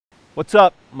What's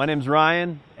up? My name's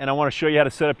Ryan, and I want to show you how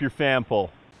to set up your fan pole.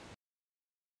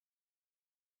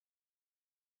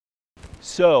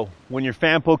 So, when your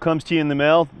fan pole comes to you in the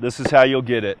mail, this is how you'll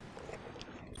get it.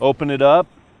 Open it up.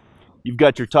 You've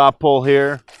got your top pole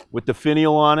here with the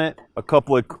finial on it, a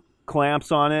couple of clamps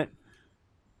on it.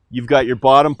 You've got your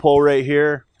bottom pole right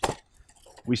here.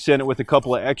 We send it with a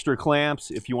couple of extra clamps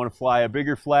if you want to fly a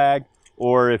bigger flag,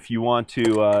 or if you want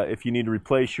to, if you need to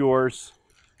replace yours.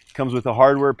 Comes with a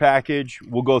hardware package.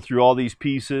 We'll go through all these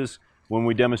pieces when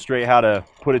we demonstrate how to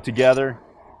put it together.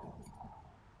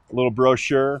 A little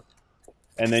brochure,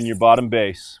 and then your bottom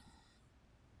base.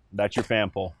 That's your fan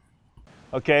pole.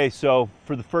 Okay, so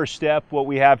for the first step, what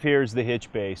we have here is the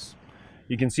hitch base.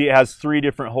 You can see it has 3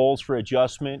 different holes for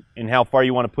adjustment and how far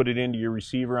you want to put it into your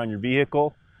receiver on your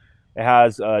vehicle. It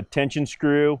has a tension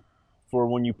screw for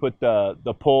when you put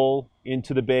the pole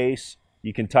into the base,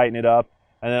 you can tighten it up.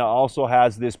 And then it also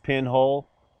has this pinhole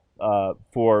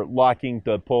for locking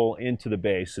the pole into the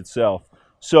base itself.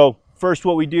 So first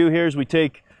what we do here is we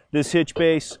take this hitch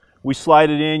base, we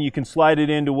slide it in. You can slide it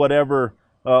into whatever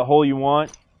hole you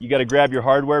want. You got to grab your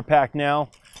hardware pack now,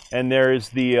 and there is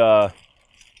the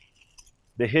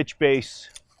hitch base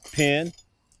pin.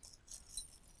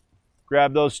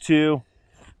 Grab those 2.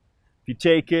 If you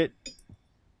take it,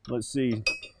 let's see,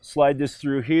 slide this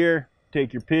through here,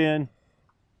 take your pin,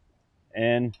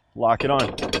 and lock it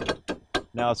on.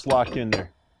 Now it's locked in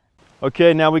there.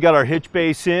 Okay, now we got our hitch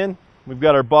base in. We've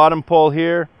got our bottom pole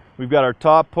here. We've got our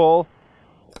top pole.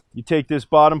 You take this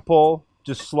bottom pole,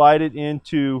 just slide it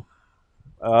into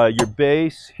your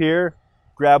base here.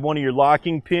 Grab one of your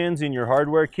locking pins in your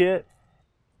hardware kit.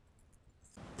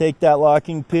 Take that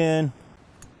locking pin.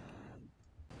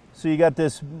 So you got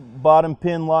this bottom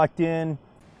pin locked in.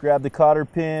 Grab the cotter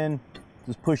pin,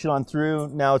 just push it on through.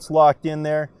 Now it's locked in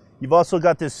there. You've also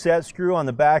got this set screw on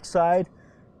the back side.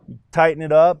 You tighten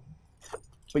it up,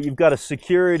 but you've got a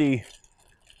security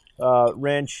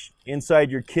wrench inside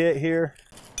your kit here.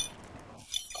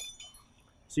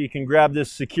 So you can grab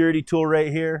this security tool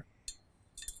right here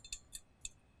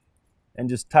and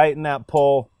just tighten that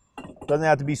pole. Doesn't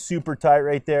have to be super tight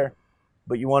right there,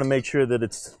 but you want to make sure that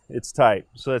it's tight.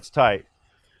 So it's tight.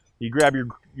 You grab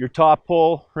your top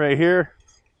pole right here.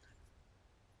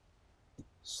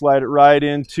 Slide it right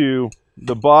into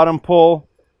the bottom pole.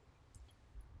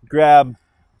 Grab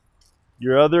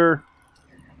your other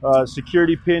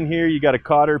security pin here. You got a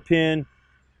cotter pin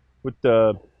with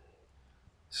the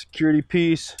security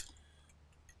piece.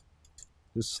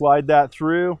 Just slide that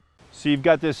through. So you've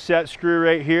got this set screw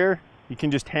right here. You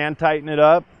can just hand tighten it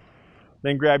up.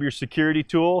 Then grab your security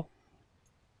tool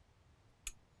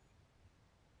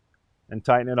and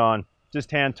tighten it on.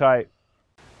 Just hand tight.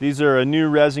 These are a new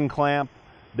resin clamp.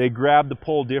 They grab the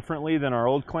pole differently than our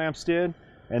old clamps did,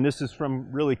 and this is from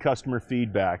really customer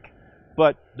feedback.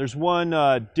 But there's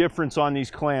one difference on these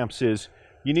clamps is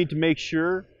you need to make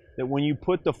sure that when you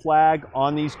put the flag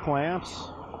on these clamps,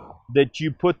 that you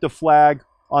put the flag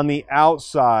on the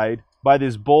outside by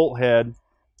this bolt head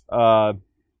on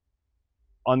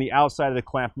the outside of the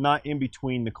clamp, not in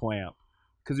between the clamp.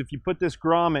 Because if you put this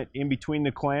grommet in between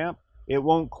the clamp, it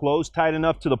won't close tight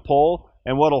enough to the pole,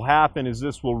 and what'll happen is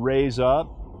this will raise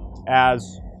up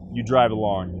as you drive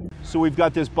along. So we've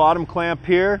got this bottom clamp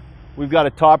here. We've got a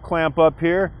top clamp up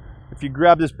here. If you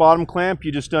grab this bottom clamp,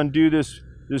 you just undo this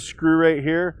screw right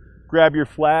here. Grab your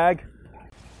flag.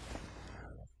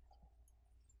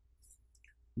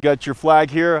 You got your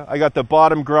flag here. I got the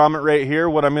bottom grommet right here.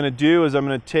 What I'm going to do is I'm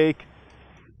going to take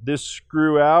this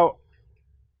screw out.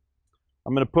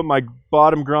 I'm going to put my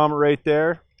bottom grommet right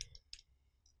there,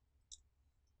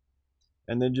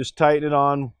 and then just tighten it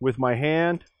on with my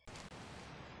hand.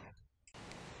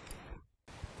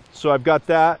 So I've got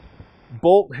that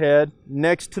bolt head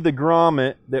next to the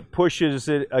grommet that pushes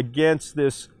it against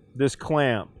this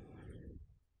clamp.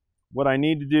 What I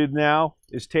need to do now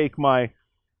is take my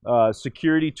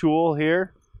security tool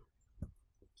here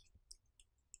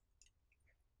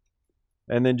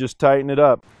and then just tighten it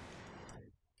up.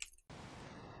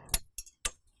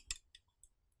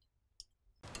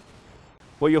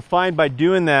 What you'll find by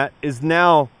doing that is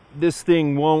now this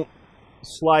thing won't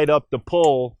slide up the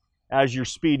pole as you're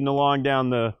speeding along down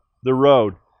the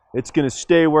road. It's going to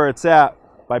stay where it's at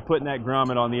by putting that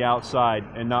grommet on the outside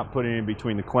and not putting it in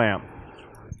between the clamp.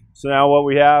 So now what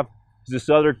we have is this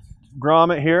other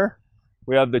grommet here.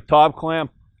 We have the top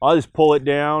clamp. I'll just pull it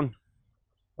down.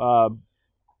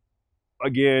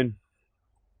 Again,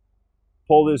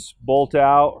 pull this bolt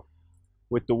out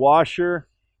with the washer.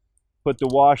 Put the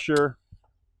washer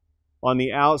on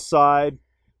the outside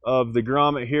of the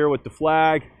grommet here with the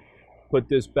flag. Put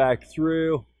this back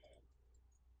through.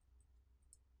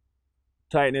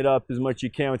 Tighten it up as much as you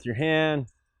can with your hand.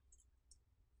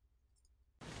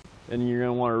 And you're going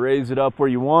to want to raise it up where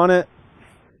you want it,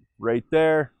 right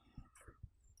there.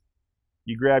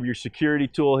 You grab your security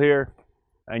tool here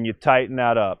and you tighten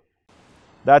that up.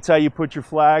 That's how you put your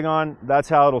flag on. That's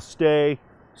how it'll stay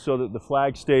so that the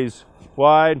flag stays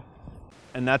wide.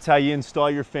 And that's how you install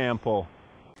your fan pole.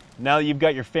 Now that you've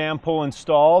got your fan pole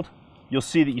installed, you'll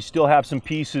see that you still have some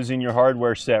pieces in your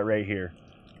hardware set right here.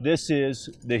 This is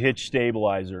the hitch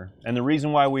stabilizer. And the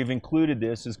reason why we've included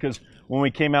this is because when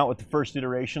we came out with the first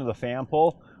iteration of the fan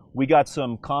pole, we got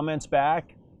some comments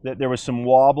back that there was some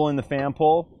wobble in the fan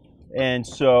pole. And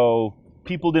so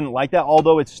people didn't like that,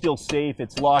 although it's still safe,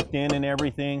 it's locked in and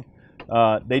everything.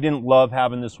 They didn't love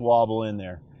having this wobble in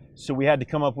there. So we had to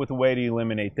come up with a way to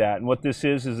eliminate that. And what this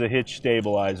is a hitch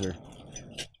stabilizer.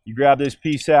 You grab this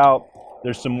piece out,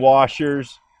 there's some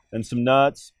washers and some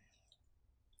nuts.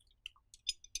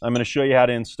 I'm going to show you how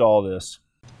to install this.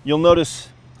 You'll notice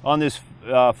on this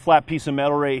flat piece of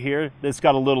metal right here, that's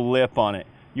got a little lip on it.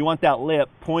 You want that lip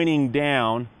pointing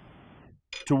down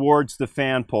towards the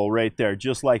fan pole right there,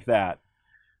 just like that.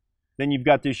 Then you've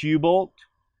got this U-bolt.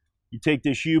 You take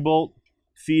this U-bolt,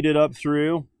 feed it up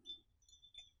through,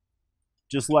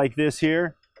 just like this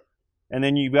here. And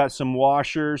then you've got some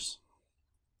washers.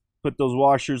 Put those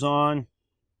washers on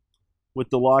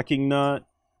with the locking nut.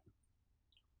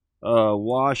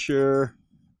 Washer,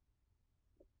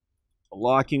 a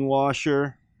locking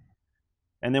washer.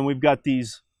 And then we've got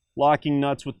these locking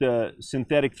nuts with the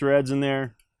synthetic threads in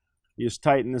there. You just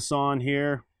tighten this on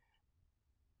here.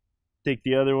 Take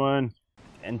the other one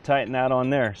and tighten that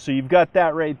on there. So you've got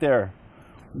that right there.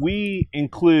 We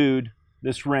include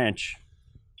this wrench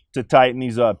to tighten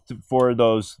these up for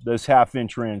this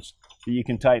 1/2-inch wrench that you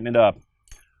can tighten it up.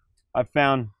 I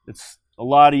found it's a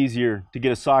lot easier to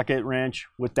get a socket wrench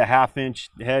with the 1/2-inch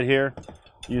head here.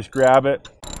 You just grab it.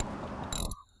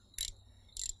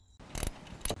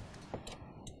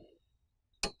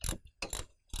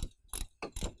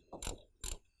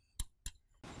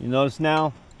 You notice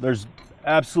now there's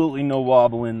absolutely no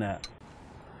wobble in that.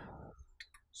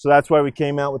 So that's why we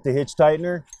came out with the hitch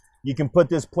tightener. You can put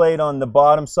this plate on the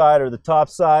bottom side or the top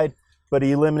side, but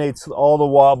it eliminates all the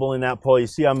wobble in that pole. You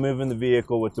see I'm moving the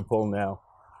vehicle with the pole now.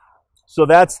 So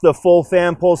that's the full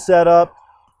fan pole setup.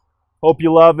 Hope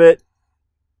you love it.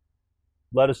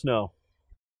 Let us know.